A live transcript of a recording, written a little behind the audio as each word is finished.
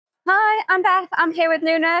I'm Beth. I'm here with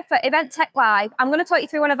Noonah for Event Tech Live. I'm going to talk you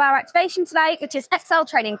through one of our activations today, which is Excel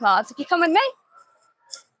trading cards. If you come with me.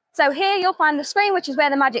 So here you'll find the screen, which is where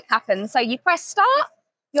the magic happens. So you press start,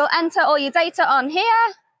 you'll enter all your data on here.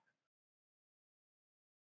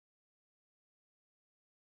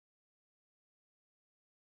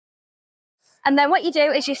 And then what you do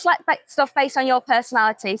is you select stuff based on your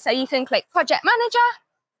personality. So you can click Project Manager,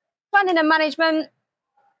 Planning and Management,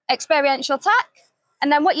 Experiential Tech.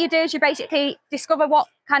 And then what you do is you basically discover what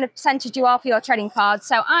kind of percentage you are for your trading cards.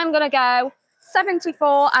 So I'm going to go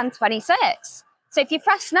 74 and 26. So if you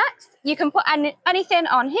press next, you can put anything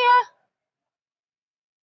on here.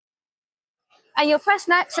 And you'll press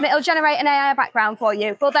next and it'll generate an AI background for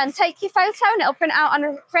you. We'll then take your photo and it'll print out on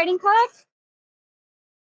a trading card.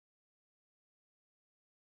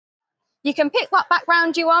 You can pick what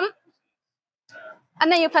background you want.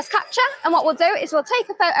 And then you'll press capture. And what we'll do is we'll take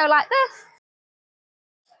a photo like this.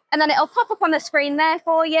 And then it'll pop up on the screen there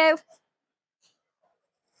for you.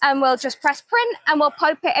 And we'll just press print and we'll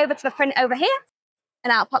pop it over to the print over here.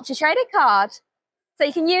 And out pops your trading card. So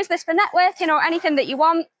you can use this for networking or anything that you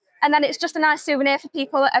want. And then it's just a nice souvenir for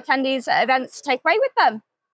people, attendees at events to take away with them.